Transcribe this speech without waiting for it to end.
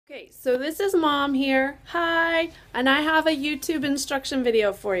Okay, so this is Mom here. Hi, and I have a YouTube instruction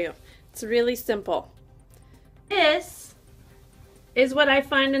video for you. It's really simple. This is what I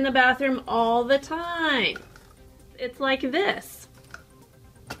find in the bathroom all the time. It's like this.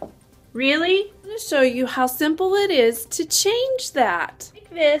 Really? I'm going to show you how simple it is to change that. Like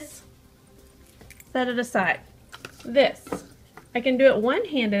this. Set it aside. This. I can do it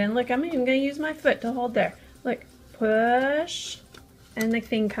one-handed, and look, I'm even going to use my foot to hold there. Look, push. And the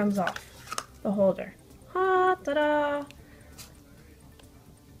thing comes off the holder. Ha, ta-da!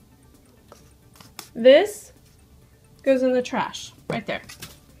 This goes in the trash, right there.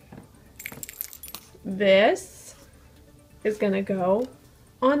 This is gonna go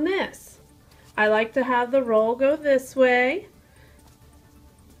on this. I like to have the roll go this way.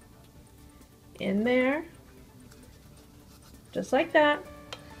 In there. Just like that.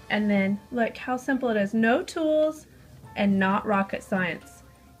 And then, look how simple it is. No tools. And not rocket science.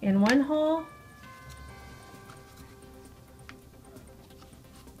 In one hole,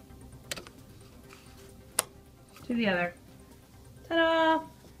 to the other. Ta-da!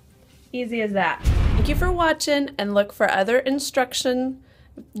 Easy as that. Thank you for watching, and look for other instruction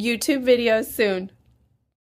YouTube videos soon.